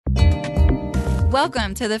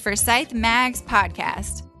Welcome to the Forsyth Mags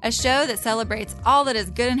podcast, a show that celebrates all that is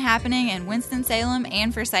good and happening in Winston-Salem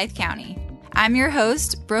and Forsyth County. I'm your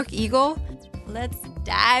host, Brooke Eagle. Let's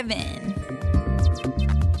dive in.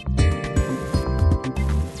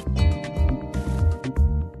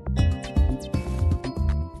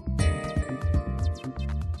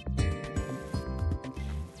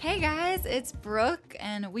 Hey guys, it's Brooke,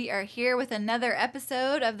 and we are here with another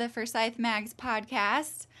episode of the Forsyth Mags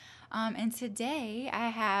podcast. And today I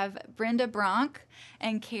have Brenda Bronk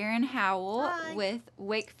and Karen Howell with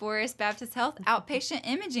Wake Forest Baptist Health Outpatient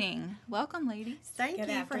Imaging. Welcome, ladies. Thank you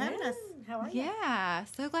for having us. How are you? Yeah,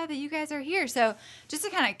 so glad that you guys are here. So just to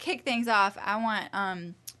kind of kick things off, I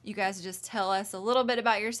want you guys to just tell us a little bit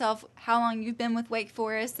about yourself, how long you've been with Wake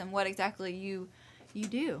Forest, and what exactly you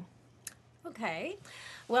do. Okay.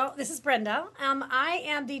 Well, this is Brenda. I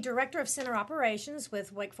am the Director of Center Operations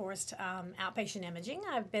with Wake Forest Outpatient Imaging.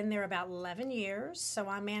 I've been there about 11 years, so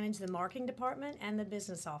I manage the marketing department and the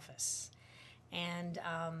business office. And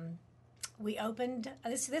we opened,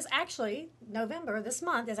 this actually, November, this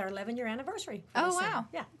month, is our 11-year anniversary. Oh, wow. Center.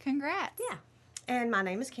 Yeah. Congrats. Yeah. And my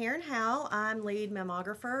name is Karen Howell. I'm lead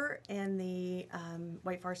mammographer in the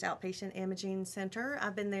Wake Forest Outpatient Imaging Center.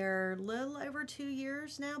 I've been there a little over 2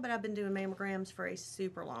 years now, but I've been doing mammograms for a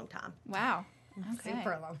super long time. Wow. Okay.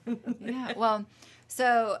 Super long. Yeah. Well,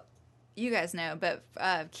 so you guys know, but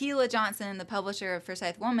Keela Johnson, the publisher of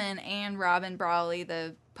Forsyth Woman, and Robin Brawley,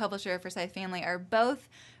 the publisher of Forsyth Family, are both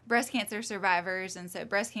breast cancer survivors. And so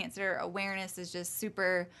breast cancer awareness is just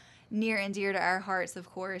super near and dear to our hearts, of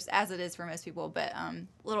course, as it is for most people, but a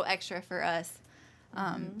little extra for us.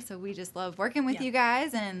 So we just love working with you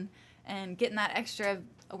guys and getting that extra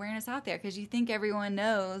awareness out there, because you think everyone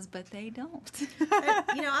knows, but they don't.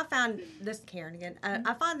 I found this, Karen again,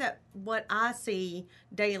 I find that what I see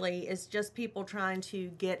daily is just people trying to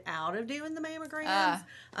get out of doing the mammograms.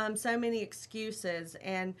 So many excuses.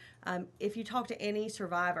 And if you talk to any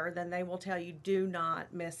survivor, then they will tell you, do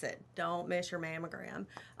not miss it. Don't miss your mammogram.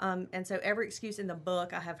 And so every excuse in the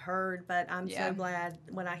book I have heard, but I'm so glad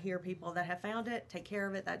when I hear people that have found it, take care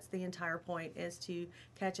of it. That's the entire point, is to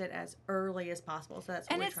catch it as early as possible. So that's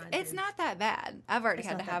what we're trying to do. It's not that bad. I've already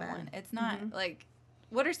had to have one. It's not like,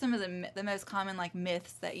 what are some of the most common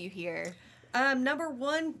myths that you hear? Number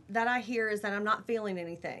one that I hear is that I'm not feeling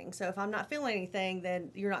anything. So if I'm not feeling anything,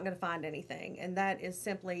 then you're not going to find anything. And that is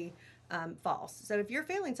simply false. So if you're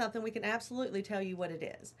feeling something, we can absolutely tell you what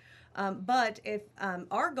it is. But if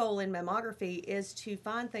our goal in mammography is to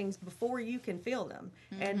find things before you can feel them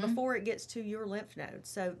and before it gets to your lymph nodes.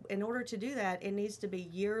 So in order to do that, it needs to be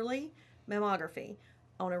yearly mammography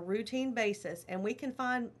on a routine basis, and we can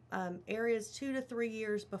find areas 2 to 3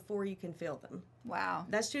 years before you can feel them. Wow.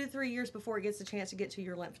 That's 2 to 3 years before it gets a chance to get to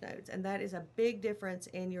your lymph nodes, and that is a big difference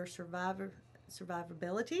in your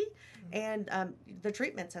survivability and the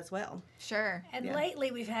treatments as well. Sure. And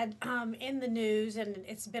lately we've had in the news, and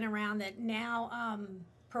it's been around, that now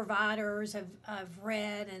providers have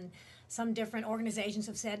read, and some different organizations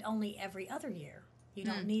have said only every other year. You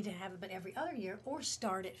don't need to have it but every other year, or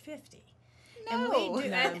start at 50. No. And we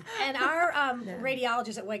do, and our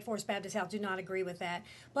radiologists at Wake Forest Baptist Health do not agree with that.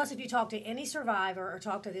 Plus, if you talk to any survivor or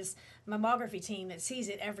talk to this mammography team that sees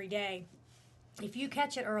it every day, if you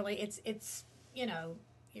catch it early, it's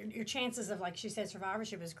your chances of, like she said,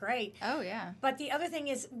 survivorship is great. Oh, yeah. But the other thing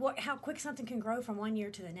is how quick something can grow from 1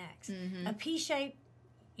 year to the next. A P shape,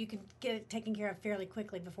 you can get it taken care of fairly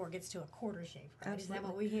quickly before it gets to a quarter shape, right? Absolutely. Isn't that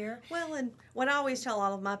what we hear? Well, and what I always tell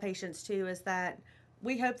all of my patients, too, is that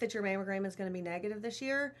we hope that your mammogram is going to be negative this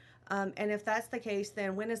year. And if that's the case,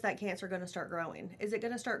 then when is that cancer going to start growing? Is it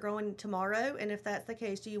going to start growing tomorrow? And if that's the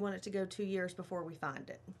case, do you want it to go 2 years before we find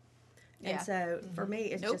it? And so for me,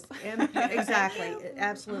 it's just exactly,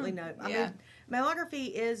 absolutely no. I mean,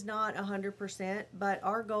 mammography is not 100%, but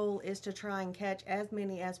our goal is to try and catch as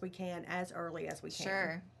many as we can as early as we can.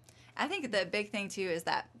 Sure. I think the big thing too is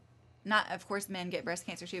that, not, of course, men get breast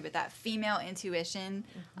cancer too, but that female intuition.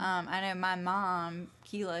 I know my mom,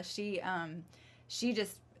 Keela, she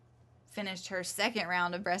just finished her second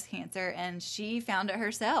round of breast cancer, and she found it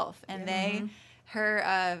herself. And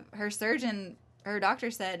her surgeon, her doctor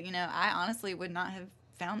said, I honestly would not have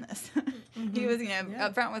found this. He was,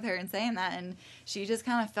 upfront with her and saying that, and she just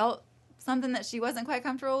kind of felt something that she wasn't quite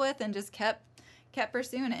comfortable with, and just kept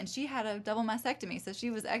pursuing it. And she had a double mastectomy, so she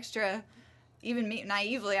was extra. Even me,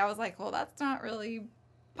 naively, I was like, well, that's not really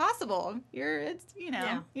possible. You're good.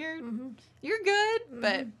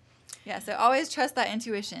 But yeah, so always trust that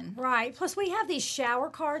intuition. Right. Plus, we have these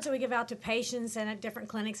shower cards that we give out to patients and at different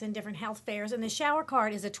clinics and different health fairs. And the shower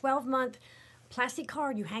card is a 12-month plastic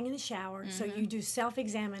card you hang in the shower. So you do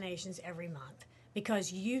self-examinations every month.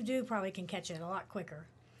 because you do probably can catch it a lot quicker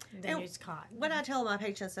than And it's caught. What I tell my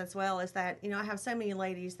patients as well is that, I have so many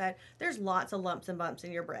ladies that there's lots of lumps and bumps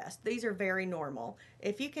in your breast. These are very normal.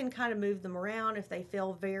 If you can kind of move them around, if they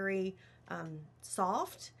feel very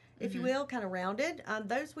soft, if you will, kind of rounded,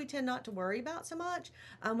 those we tend not to worry about so much.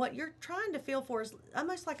 What you're trying to feel for is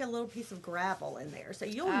almost like a little piece of gravel in there. So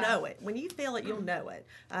you'll know it. When you feel it, you'll know it.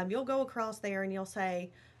 You'll go across there and you'll say,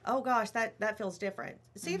 oh gosh, that feels different.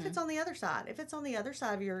 See if it's on the other side. If it's on the other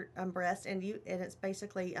side of your breast and it's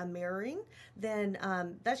basically mirroring, then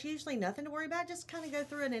that's usually nothing to worry about. Just kind of go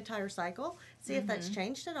through an entire cycle, see if that's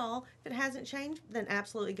changed at all. If it hasn't changed, then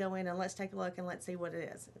absolutely go in and let's take a look and let's see what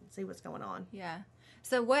it is, and see what's going on. Yeah.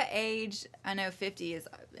 So what age, I know 50 is,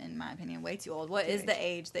 in my opinion, way too old. What is the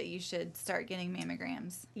age that you should start getting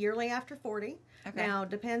mammograms? Yearly after 40. Okay. Now,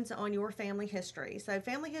 depends on your family history. So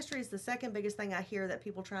family history is the second biggest thing I hear that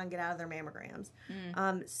people try and get out of their mammograms.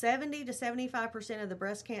 70 to 75% of the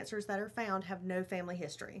breast cancers that are found have no family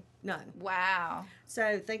history. None. Wow.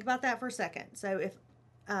 So think about that for a second. So if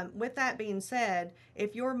with that being said,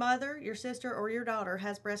 if your mother, your sister, or your daughter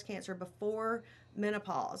has breast cancer before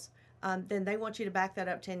menopause, then they want you to back that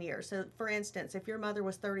up 10 years. So, for instance, if your mother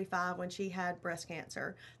was 35 when she had breast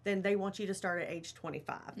cancer, then they want you to start at age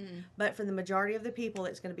 25. But for the majority of the people,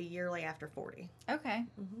 it's going to be yearly after 40. Okay.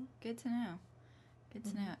 Good to know. Good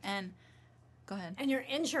to know. And go ahead. And your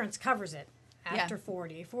insurance covers it after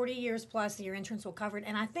 40. 40 years plus, your insurance will cover it.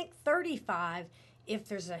 And I think 35, if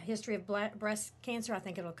there's a history of breast cancer, I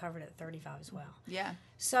think it'll cover it at 35 as well. Yeah.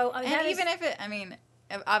 So, And even if it,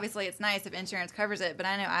 obviously it's nice if insurance covers it, but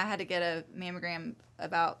I know I had to get a mammogram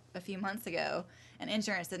about a few months ago, and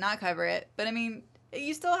insurance did not cover it. But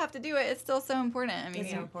you still have to do it. It's still so important.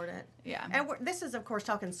 It's so important. Yeah. And this is, of course,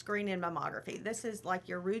 talking screening mammography. This is like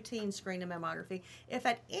your routine screening mammography. If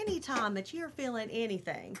at any time that you're feeling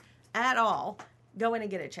anything at all, go in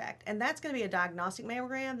and get it checked. And that's going to be a diagnostic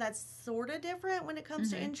mammogram. That's sort of different when it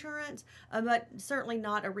comes to insurance, but certainly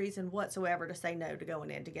not a reason whatsoever to say no to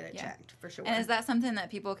going in to get it checked, for sure. And is that something that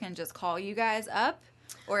people can just call you guys up?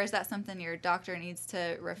 Or is that something your doctor needs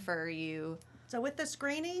to refer you? So with the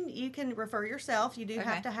screening, you can refer yourself. You do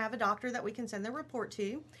have to have a doctor that we can send the report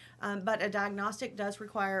to, but a diagnostic does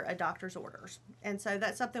require a doctor's orders. And so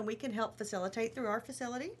that's something we can help facilitate through our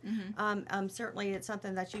facility. Certainly it's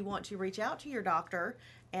something that you want to reach out to your doctor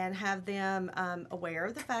and have them aware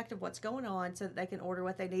of the fact of what's going on so that they can order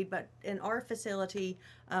what they need. But in our facility,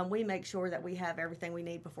 we make sure that we have everything we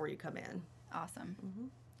need before you come in. Awesome.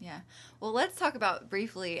 Yeah. Well, let's talk about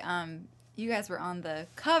briefly, you guys were on the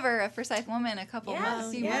cover of Forsyth Woman a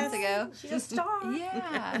few months ago. She's a star.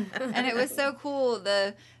 Yeah. And it was so cool.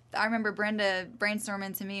 I remember Brenda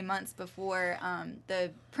brainstorming to me months before.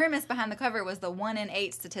 The premise behind the cover was the 1 in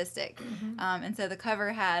 8 statistic. And so the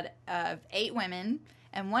cover had 8 women,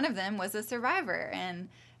 and one of them was a survivor. And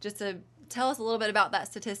just to tell us a little bit about that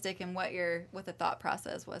statistic and what the thought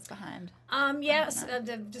process was behind. Yes,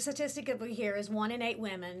 the statistic that we hear is 1 in 8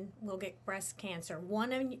 women will get breast cancer.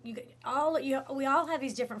 We all have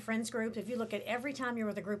these different friends groups. If you look at every time you're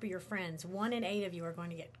with a group of your friends, 1 in 8 of you are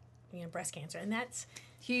going to get breast cancer, and that's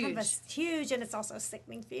huge. Kind of huge, and it's also a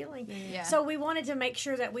sickening feeling. Yeah. So we wanted to make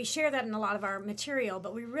sure that we share that in a lot of our material,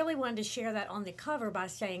 but we really wanted to share that on the cover by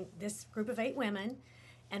saying this group of 8 women.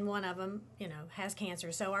 And one of them, has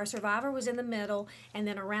cancer. So our survivor was in the middle, and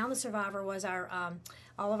then around the survivor was our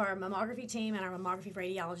all of our mammography team and our mammography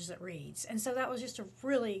radiologist at Reed's. And so that was just a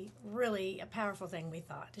really, really a powerful thing we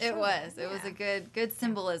thought. It was. It was a good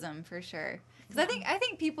symbolism for sure. Because I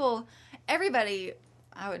think people, everybody,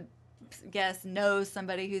 I would guess, knows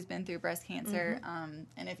somebody who's been through breast cancer.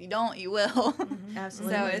 And if you don't, you will.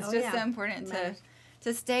 Absolutely. So it's just so important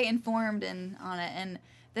to stay informed on it. And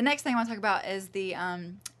the next thing I want to talk about is the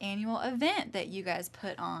annual event that you guys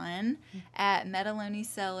put on at Meadowlony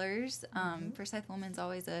Cellars. Forsyth Woman's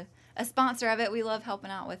always a sponsor of it. We love helping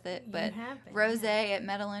out with it. But Rosé at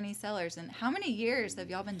Meadowlony Cellars. And how many years have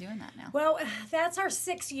y'all been doing that now? Well, that's our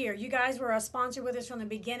 6th year. You guys were a sponsor with us from the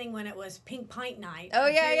beginning when it was Pink Pint Night. Oh,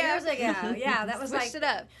 yeah, years ago. Yeah, that was Switched it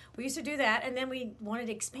up. We used to do that, and then we wanted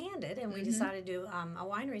to expand it, and we decided to do a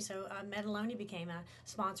winery. So Meadowlony became a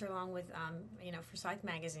sponsor along with, Forsyth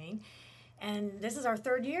Magazine. And this is our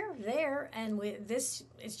 3rd year there, and it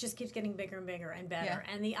just keeps getting bigger and bigger and better.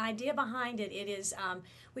 Yeah. And the idea behind it is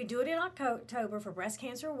we do it in October for Breast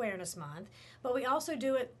Cancer Awareness Month, but we also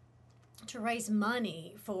do it to raise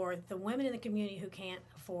money for the women in the community who can't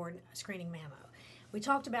afford screening mammo. we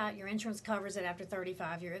talked about your insurance covers it after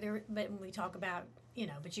 35 years, but when we talk about,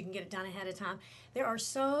 but you can get it done ahead of time. There are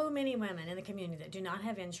so many women in the community that do not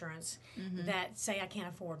have insurance that say, I can't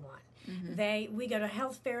afford one. We go to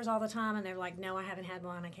health fairs all the time, and they're like, no, I haven't had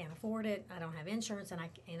one, I can't afford it, I don't have insurance, and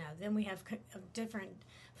then we have different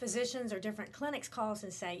physicians or different clinics call us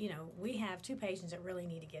and say, we have 2 patients that really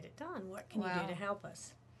need to get it done. What can you do to help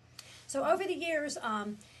us? So over the years,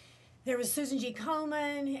 there was Susan G.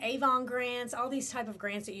 Komen, Avon grants, all these type of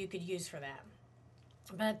grants that you could use for that.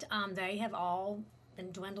 But they have all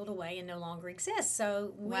been dwindled away and no longer exist.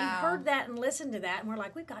 So we heard that and listened to that, and we're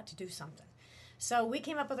like, we've got to do something. So we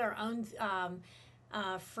came up with our own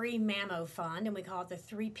free mammo fund, and we call it the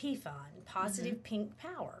 3P Fund, Positive Pink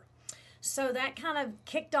Power. So that kind of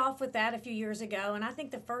kicked off with that a few years ago, and I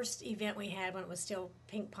think the first event we had when it was still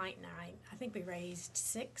Pink Pint Night, I think we raised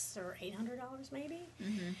 $600 or $800 maybe.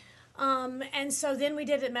 And so then we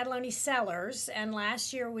did it at Metaloni Cellars, and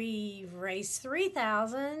last year we raised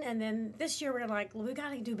 $3,000, and then this year we're like, well, we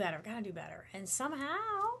got to do better, and somehow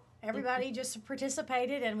everybody just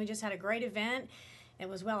participated, and we just had a great event. It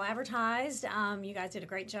was well advertised. You guys did a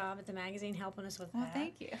great job at the magazine helping us with that. Well,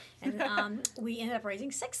 thank you. And we ended up raising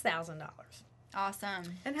 $6,000. Awesome.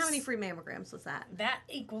 And how many free mammograms was that? That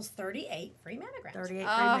equals 38 free mammograms. 38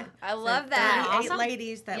 Oh, I love that. 38 Awesome.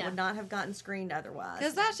 ladies that would not have gotten screened otherwise.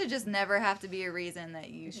 Because that should just never have to be a reason that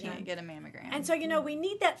you can't get a mammogram. And so, we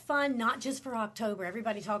need that fund not just for October.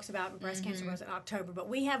 Everybody talks about breast cancer was in October, but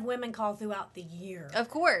we have women call throughout the year. Of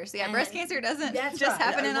course. Yeah, And breast cancer doesn't that's just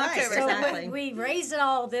right. happen in Right, October. So exactly. we raised it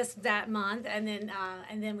all that month, and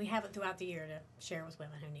then we have it throughout the year to share with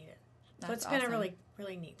women who need it. So That's it's been a awesome. really,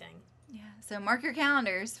 really neat thing. Yeah. So mark your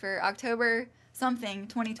calendars for October something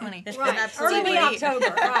 2020. Right. Absolutely. Early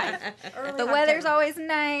October. Right. Early The weather's October. always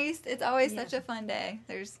nice. It's always Yeah. such a fun day.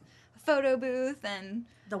 There's a photo booth and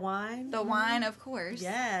The wine? the wine, of course.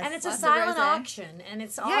 Yes. And it's a Lots of silent rosé. auction, and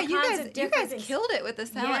it's all Yeah, kinds of you different guys things. killed it with the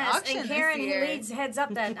silent Yes, auction and Karen this year. heads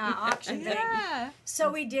up that auction thing. Yeah. So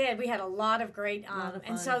we did. We had a lot of great, Lot of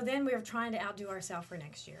and fun. so then we were trying to outdo ourselves for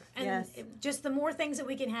next year. And Yes. just the more things that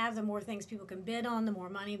we can have, the more things people can bid on, the more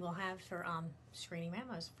money we'll have for screening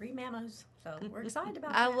mammos, free mammos. So we're excited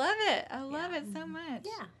about I that. love it. I love it so much.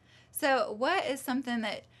 Yeah. So what is something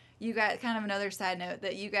that you guys, kind of another side note,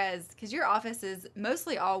 that you guys, because your office is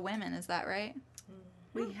mostly all women, is that right?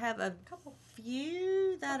 We have a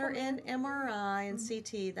few that are in MRI and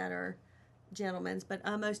CT that are gentlemen's, but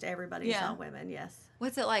almost everybody is Yeah. all women, yes.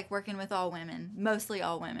 What's it like working with all women? Mostly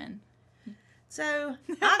all women. So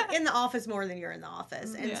I'm in the office more than you're in the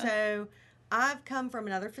office. And Yeah. so I've come from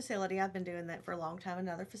another facility. I've been doing that for a long time,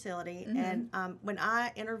 another facility. And when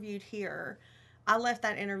I interviewed here, I left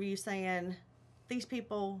that interview saying, these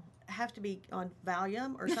people have to be on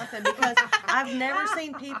Valium or something, because I've never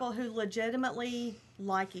seen people who legitimately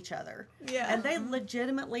like each other. Yeah. And they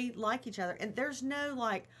legitimately like each other. And there's no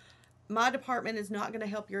like, my department is not going to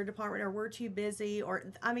help your department, or we're too busy, or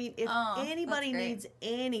I mean, if Oh, anybody that's great. needs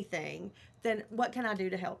anything, then what can I do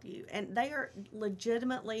to help you? And they are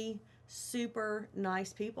legitimately super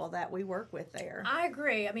nice people that we work with there. I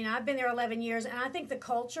agree. I mean, I've been there 11 years, and I think the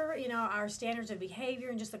culture, our standards of behavior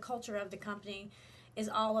and just the culture of the company is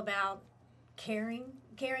all about caring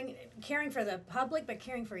for the public, but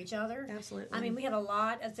caring for each other. Absolutely. I mean, we have a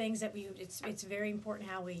lot of things that it's very important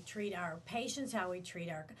how we treat our patients, how we treat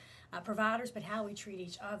our providers, but how we treat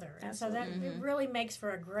each other. And so that it really makes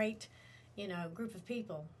for a great, group of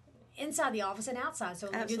people inside the office and outside. So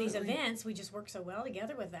when we do these Absolutely. events, we just work so well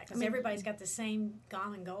together with that, because everybody's got the same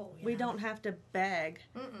common goal. We don't have to beg.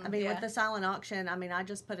 I mean, Yeah. with the silent auction, I mean, I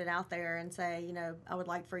just put it out there and say, I would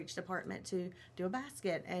like for each department to do a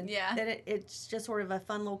basket. And Yeah. then it's just sort of a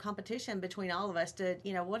fun little competition between all of us to,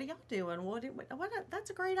 what are y'all doing? What that's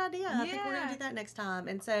a great idea. I think we're going Yeah. to do that next time.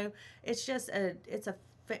 And so it's just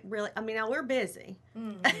really, I mean, now we're busy.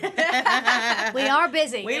 We are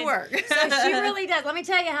busy. We And work. So she really does. Let me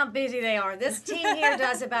tell you how busy they are. This team here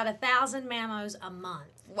does about 1,000 mammos a month.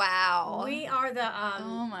 Wow. We are the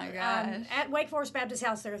Oh my gosh. at Wake Forest Baptist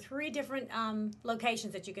House. There are 3 different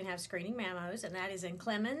locations that you can have screening mammos, and that is in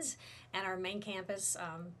Clemens at our main campus.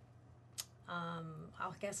 I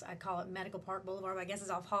guess I call it Medical Park Boulevard, but I guess it's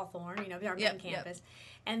off Hawthorne, our main Yep. campus.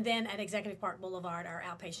 And then at Executive Park Boulevard, our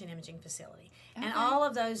outpatient imaging facility. And Okay. all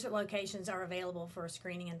of those locations are available for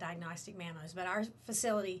screening and diagnostic mammos. But our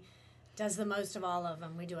facility does the most of all of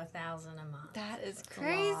them. We do 1,000 a month. That is It's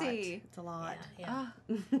crazy. a lot. Yeah.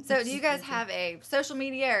 Oh. So do you guys have a social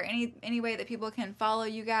media or any way that people can follow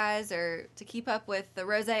you guys, or to keep up with the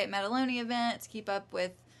Rose at Metaloni event, to keep up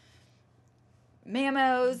with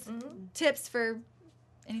mammos, tips for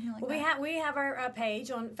anything like Well, that? we have our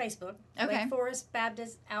page on Facebook. Okay. Wake Forest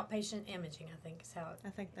Baptist Outpatient Imaging, I think is how it. I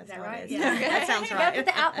think that's Is that how right? it is. Yeah. That sounds You gotta right. put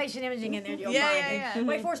the outpatient imaging in there. You'll Yeah, find yeah, it. yeah.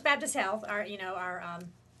 Wake Forest Baptist Health, our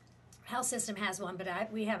health system has one, but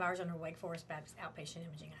we have ours under Wake Forest Baptist Outpatient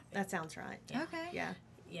Imaging. I think. That sounds right. Okay. Yeah.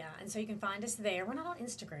 Yeah, and so you can find us there. We're not on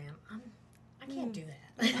Instagram. I can't do that.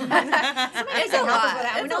 It's a Somebody can help us lot. with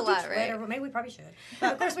that. We It's a don't do lot, Twitter, right? but maybe we probably should.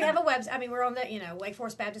 But of course, we have a website. I mean, we're on the Wake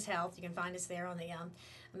Forest Baptist Health. You can find us there on the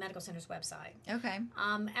medical center's website. Okay.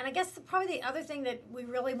 And I guess probably the other thing that we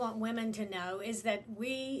really want women to know is that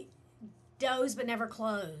we doze but never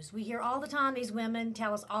close. We hear all the time, these women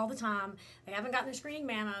tell us all the time they haven't gotten their screening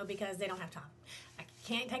mammo because they don't have time. I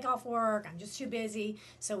can't take off work, I'm just too busy.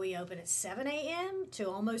 So we open at 7 a.m. to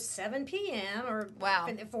almost 7 p.m. or Wow.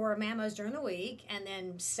 for mammos during the week, and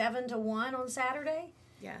then 7 to 1 on Saturday.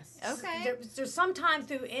 Yes. Okay. There's some time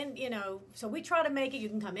so we try to make it, you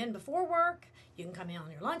can come in before work, you can come in on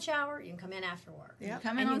your lunch hour, you can come in after work. Yep.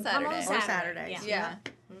 Come in And on you come on Saturday. Or Saturdays. Yeah. Yeah.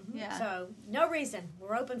 Yeah. So no reason,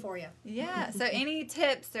 we're open for you. Yeah. So, any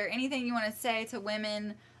tips or anything you want to say to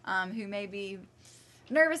women who may be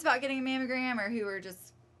nervous about getting a mammogram or who are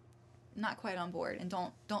just not quite on board and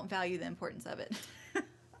don't value the importance of it?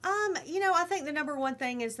 I think the number one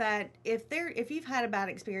thing is that if you've had a bad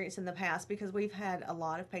experience in the past, because we've had a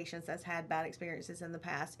lot of patients that's had bad experiences in the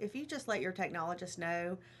past, if you just let your technologist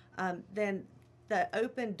know, then the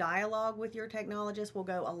open dialogue with your technologist will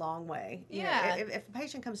go a long way. You know, Yeah. if a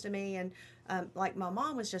patient comes to me and like my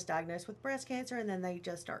mom was just diagnosed with breast cancer and then they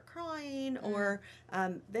just start crying, or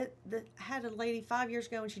that had a lady 5 years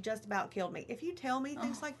ago and she just about killed me. If you tell me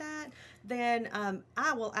things like that, then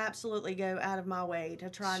I will absolutely go out of my way to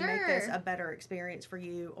try and make this Sure. a better experience for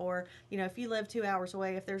you. Or, if you live 2 hours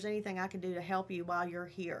away, if there's anything I can do to help you while you're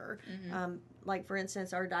here. Like, for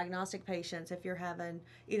instance, our diagnostic patients, if you're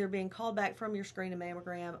either being called back from your screen and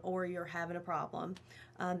mammogram or you're having a problem,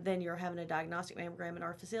 then you're having a diagnostic mammogram in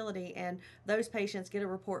our facility, and those patients get a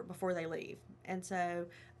report before they leave. And so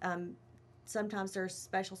sometimes there's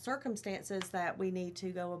special circumstances that we need to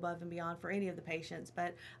go above and beyond for any of the patients,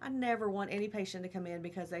 but I never want any patient to come in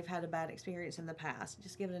because they've had a bad experience in the past.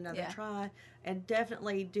 Just give it another try, and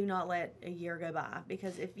definitely do not let a year go by,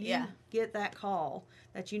 because if you get that call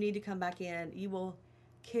that you need to come back in, you will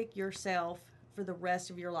kick yourself for the rest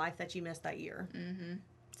of your life that you missed that year. Mm-hmm.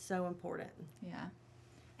 So important. Yeah.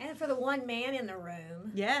 And for the one man in the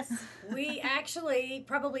room, Yes. we actually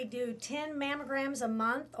probably do 10 mammograms a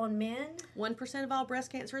month on men. 1% of all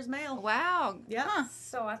breast cancer is male. Wow. Yeah. Huh.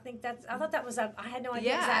 So I think I thought that was I had no idea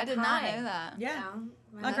it Yeah, was that I did high. not know that. Yeah.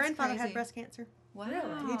 My That's grandfather crazy. had breast cancer. Wow.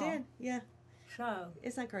 Really? He did. Yeah. So,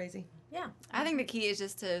 Isn't that crazy? yeah. I think the key is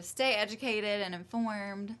just to stay educated and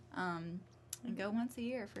informed, and go once a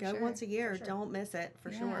year for Go sure. once a year. sure. Don't miss it,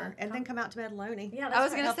 for Yeah. sure. And then come out to Metaloni. Yeah, I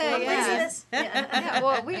was gonna right. say, Come yeah. visit us. Yeah,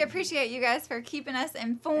 well, we appreciate you guys for keeping us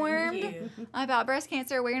informed Thank you. about breast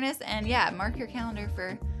cancer awareness. And mark your calendar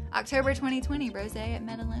for October 2020, Rose at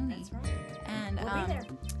Metaloni. That's right. And We'll be there.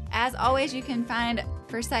 as always, you can find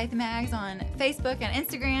Forsyth Mags on Facebook and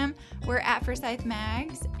Instagram. We're at Forsyth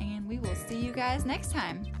Mags, and we will see you guys next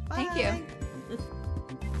time. Thank you. Bye.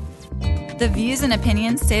 The views and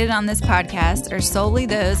opinions stated on this podcast are solely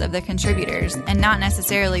those of the contributors and not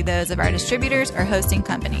necessarily those of our distributors or hosting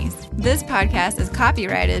companies. This podcast is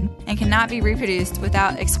copyrighted and cannot be reproduced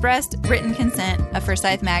without expressed written consent of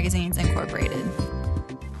Forsyth Magazines Incorporated.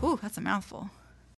 Whew, that's a mouthful.